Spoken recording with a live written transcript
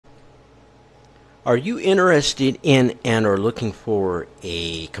Are you interested in and are looking for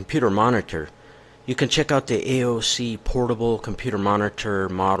a computer monitor? You can check out the AOC portable computer monitor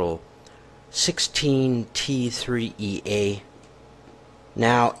model 16T3EA.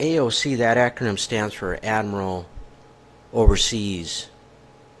 Now, AOC, that acronym stands for Admiral Overseas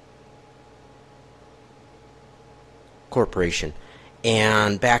Corporation.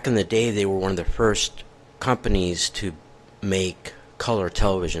 And back in the day, they were one of the first companies to make color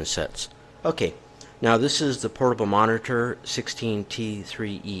television sets. Okay, now this is the portable monitor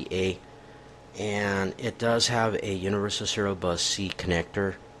 16T3EA, and it does have a universal serial bus C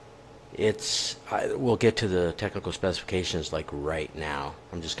connector. We'll get to the technical specifications like right now.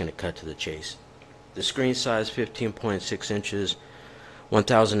 I'm just going to cut to the chase. The screen size 15.6 inches,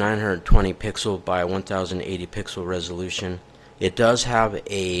 1920 pixel by 1080 pixel resolution. It does have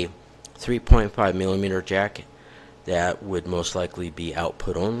a 3.5 millimeter jack that would most likely be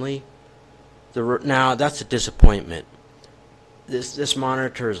output only. Now that's a disappointment. This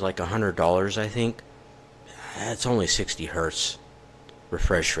monitor is like $100, I think. It's only 60 hertz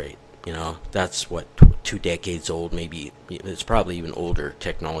refresh rate. You know, that's what, 2 decades old, maybe. It's probably even older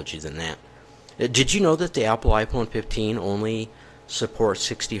technology than that. Did you know that the Apple iPhone 15 only supports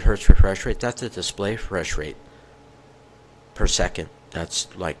 60 hertz refresh rate? That's a display refresh rate per second. That's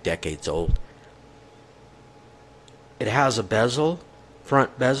like decades old. It has a bezel,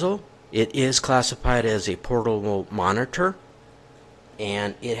 front bezel. It is classified as a portable monitor,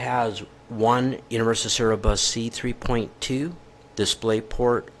 and it has one universal serial bus C 3.2 display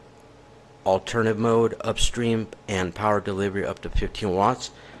port, alternative mode, upstream, and power delivery up to 15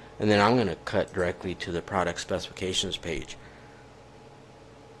 watts. And then I'm going to cut directly to the product specifications page.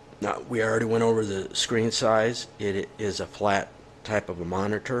 Now, we already went over the screen size. It is a flat type of a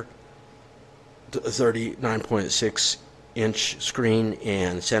monitor, 39.6 inch screen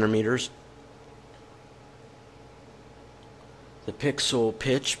in centimeters. The pixel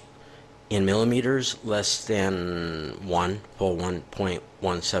pitch in millimeters, less than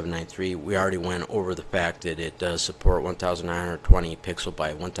 1.1793. We already went over the fact that it does support 1920 pixel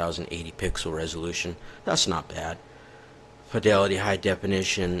by 1080 pixel resolution. That's not bad. Fidelity, high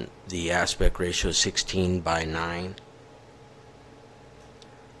definition, the aspect ratio is 16:9.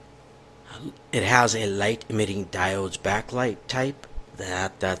 It has a light emitting diodes backlight type.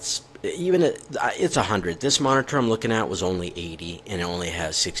 It's 100. This monitor I'm looking at was only 80, and it only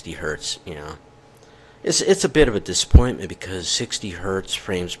has 60 hertz. You know, it's a bit of a disappointment because 60 hertz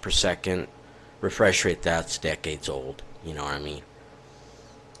frames per second refresh rate, that's decades old. You know what I mean?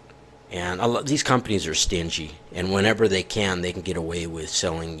 And these companies are stingy, and whenever they can get away with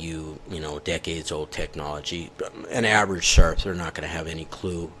selling you, decades old technology. An average sharp, they're not going to have any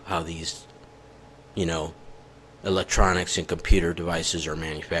clue how these, electronics and computer devices are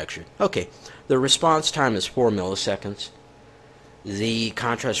manufactured. Okay, the response time is 4 milliseconds. The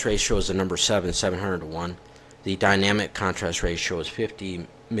contrast ratio is the number 700 to 1. The dynamic contrast ratio is 50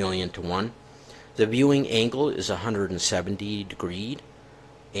 million to 1. The viewing angle is 170 degrees,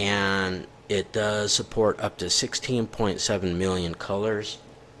 and it does support up to 16.7 million colors.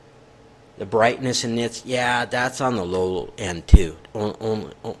 The brightness in nits, yeah, that's on the low end too.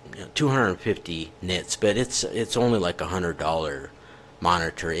 Only 250 nits, but it's only like $100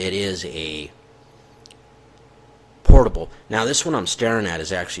 monitor. It is a portable. Now this one I'm staring at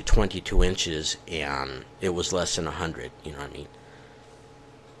is actually 22 inches, and it was less than 100. You know what I mean?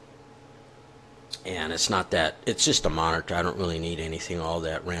 And it's not that. It's just a monitor. I don't really need anything all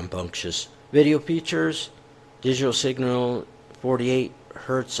that rambunctious. Video features: digital signal, 48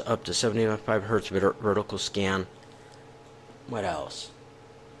 hertz up to 75 hertz vertical scan. What else?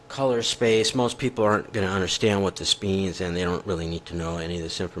 Color space. Most people aren't going to understand what this means, and they don't really need to know any of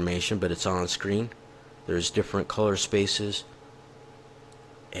this information, but it's on screen. There's different color spaces,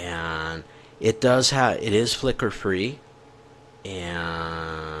 and it is flicker free,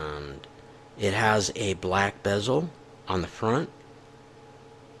 and it has a black bezel on the front.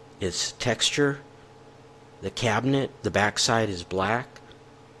 It's texture. The cabinet, the backside is black.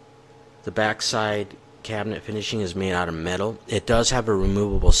 The backside cabinet finishing is made out of metal. It does have a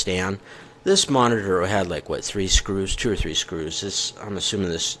removable stand. This monitor had like 2 or 3 screws. I'm assuming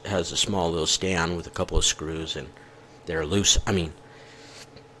this has a small little stand with a couple of screws, and they're loose. I mean,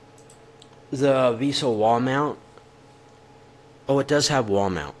 the VISO wall mount. Oh, it does have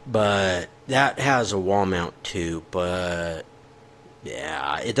wall mount, but that has a wall mount too. But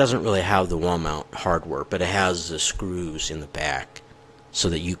yeah, it doesn't really have the wall mount hardware, but it has the screws in the back so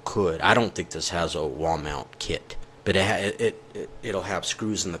that you could. I don't think this has a wall mount kit, but it'll have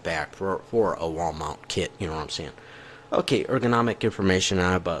screws in the back for a wall mount kit. You know what I'm saying? Okay, ergonomic information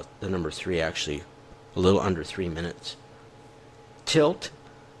about the number 3 actually a little under 3 minutes. Tilt,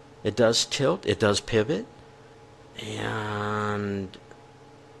 it does tilt, it does pivot. And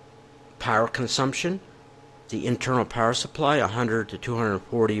power consumption, the internal power supply, 100 to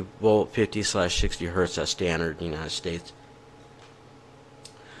 240 volt, 50/60 hertz, that's standard in the United States.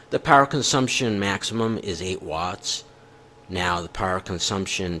 The power consumption maximum is 8 watts. Now the power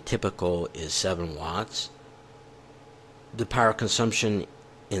consumption typical is 7 watts. The power consumption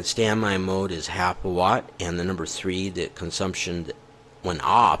in standby mode is half a watt, and the number 3, the consumption when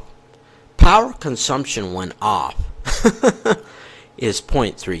off, power consumption when off is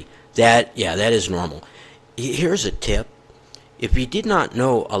 0.3. That is normal. Here's a tip. If you did not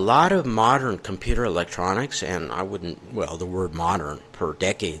know, a lot of modern computer electronics, and I wouldn't, well, the word modern for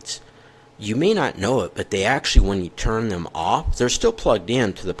decades, you may not know it, but they actually, when you turn them off, they're still plugged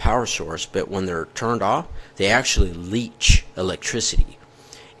in to the power source, but when they're turned off, they actually leach electricity.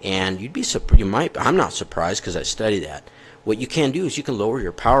 And you'd be surprised, I'm not surprised because I study that. What you can do is you can lower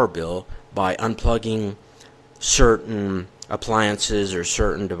your power bill by unplugging certain appliances or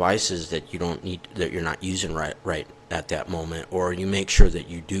certain devices that you don't need, that you're not using right at that moment, or you make sure that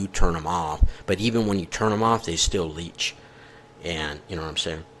you do turn them off. But even when you turn them off, they still leach. And you know what I'm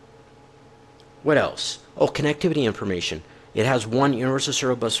saying? What else? Oh, connectivity information. It has one Universal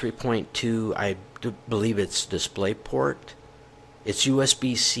Serial Bus 3.2. I believe it's DisplayPort. It's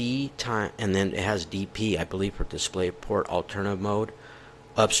USB-C time, and then it has DP, I believe, for DisplayPort alternative mode.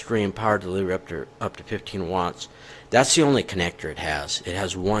 Upstream power delivery up to 15 watts. That's the only connector it has. It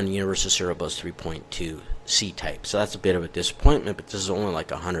has one Universal Serial Bus 3.2 C-type. So that's a bit of a disappointment, but this is only like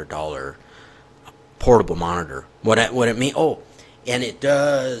 $100 portable monitor. What it mean? Oh, and it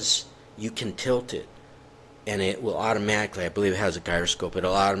does. You can tilt it, and it will automatically, I believe it has a gyroscope,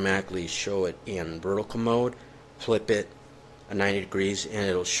 it'll automatically show it in vertical mode, flip it 90 degrees, and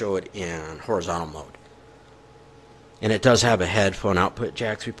it'll show it in horizontal mode. And it does have a headphone output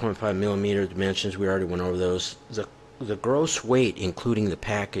jack, 3.5 millimeter dimensions. We already went over those. The gross weight, including the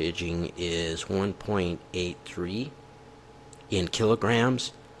packaging, is 1.83 in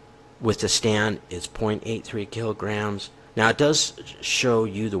kilograms. With the stand, it's 0.83 kilograms. Now it does show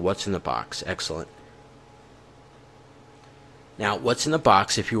you the what's in the box. Excellent. Now what's in the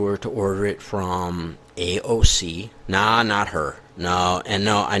box if you were to order it from AOC? Nah, not her. No, and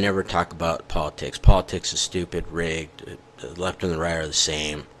no, I never talk about politics. Politics is stupid, rigged. The left and the right are the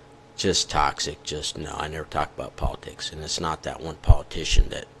same. Just toxic. Just no, I never talk about politics. And it's not that one politician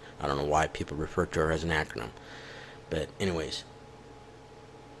that, I don't know why people refer to her as an acronym. But anyways.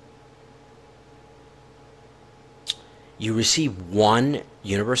 You receive one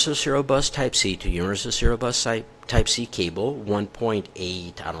Universal Serial Bus Type-C to Universal Serial Bus Type-C cable,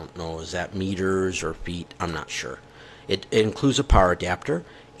 1.8, I don't know, is that meters or feet? I'm not sure. It includes a power adapter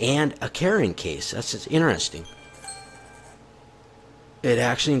and a carrying case. That's interesting. It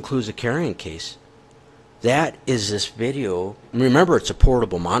actually includes a carrying case. That is this video. Remember, it's a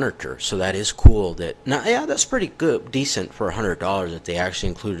portable monitor, so that is cool. Now, yeah, that's pretty good, decent for $100 that they actually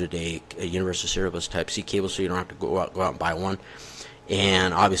included a Universal Serial Bus Type-C cable, so you don't have to go out and buy one.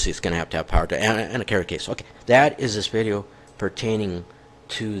 And obviously, it's going to have power and a carry case. Okay, that is this video pertaining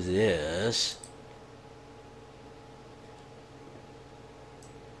to this.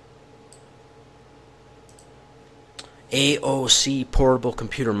 AOC portable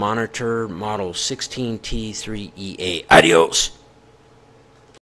computer monitor model 16T3EA. Adios!